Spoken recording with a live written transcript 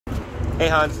Hey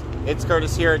Hans, it's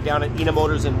Curtis here down at Ena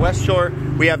Motors in West Shore.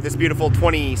 We have this beautiful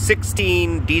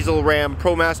 2016 diesel Ram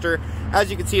ProMaster.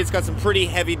 As you can see, it's got some pretty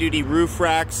heavy duty roof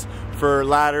racks for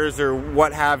ladders or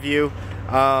what have you.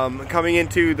 Coming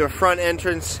into the front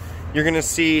entrance, you're gonna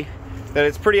see that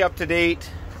it's pretty up to date.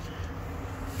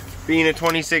 Being a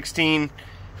 2016,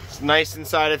 it's nice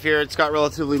inside of here. It's got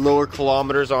relatively lower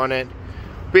kilometers on it.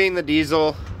 Being the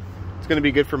diesel, it's gonna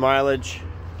be good for mileage.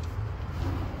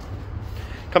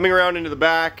 Coming around into the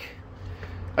back,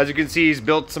 as you can see, he's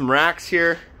built some racks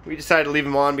here. We decided to leave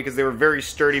them on because they were very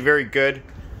sturdy, very good.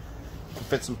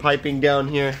 Fit some piping down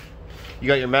here. You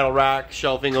got your metal rack,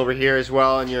 shelving over here as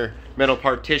well, and your metal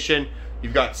partition.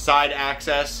 You've got side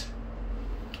access.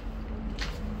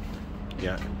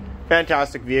 Yeah,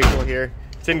 fantastic vehicle here.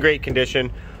 It's in great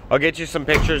condition. I'll get you some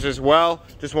pictures as well.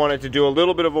 Just wanted to do a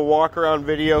little bit of a walk around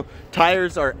video.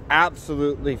 Tires are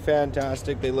absolutely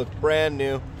fantastic. They look brand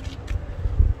new.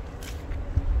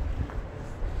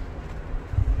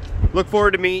 Look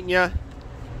forward to meeting you.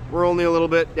 We're only a little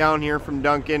bit down here from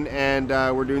Duncan, and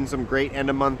we're doing some great end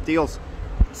of month deals.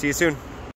 See you soon.